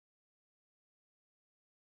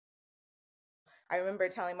I remember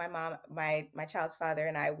telling my mom, my child's father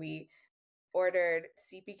and we ordered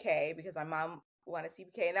CPK because my mom wanted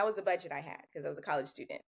CPK, and that was the budget I had because I was a college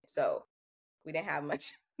student. So we didn't have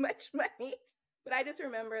much money. But I just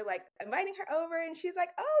remember like inviting her over, and she's like,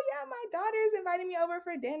 "Oh yeah, my daughter's inviting me over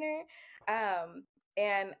for dinner,"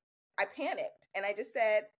 and I panicked and I just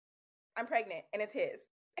said, "I'm pregnant and it's his."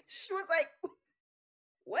 She was like,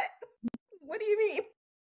 "What? What do you mean?"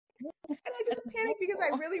 And I just panicked because I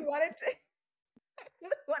really wanted to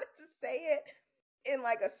say it in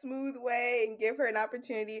like a smooth way and give her an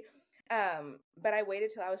opportunity. But I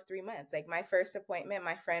waited till I was 3 months. Like my first appointment,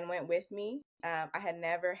 my friend went with me. I had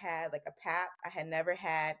never had like a PAP. I had never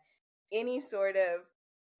had any sort of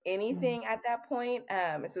anything at that point.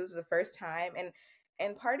 And so this is the first time.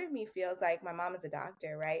 And part of me feels like my mom is a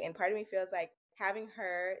doctor, right? And part of me feels like having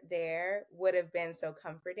her there would have been so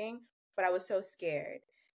comforting, but I was so scared.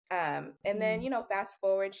 And then, fast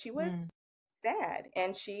forward, she was sad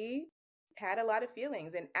and she had a lot of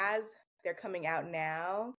feelings. And as they're coming out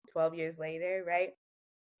now, 12 years later, right?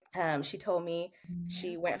 She told me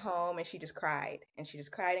she went home and she just cried, and she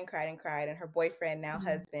just cried and cried and cried. And her boyfriend, now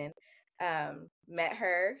husband, met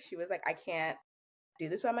her. She was like, "I can't do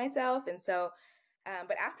this by myself." And so,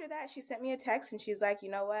 but after that, she sent me a text and she's like, "You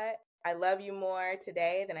know what? I love you more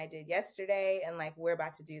today than I did yesterday. And like, we're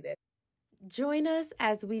about to do this." Join us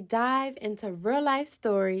as we dive into real life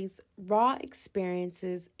stories, raw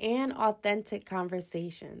experiences, and authentic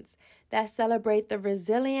conversations that celebrate the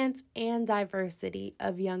resilience and diversity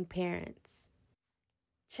of young parents.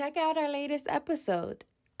 Check out our latest episode,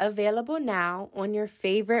 available now on your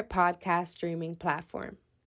favorite podcast streaming platform.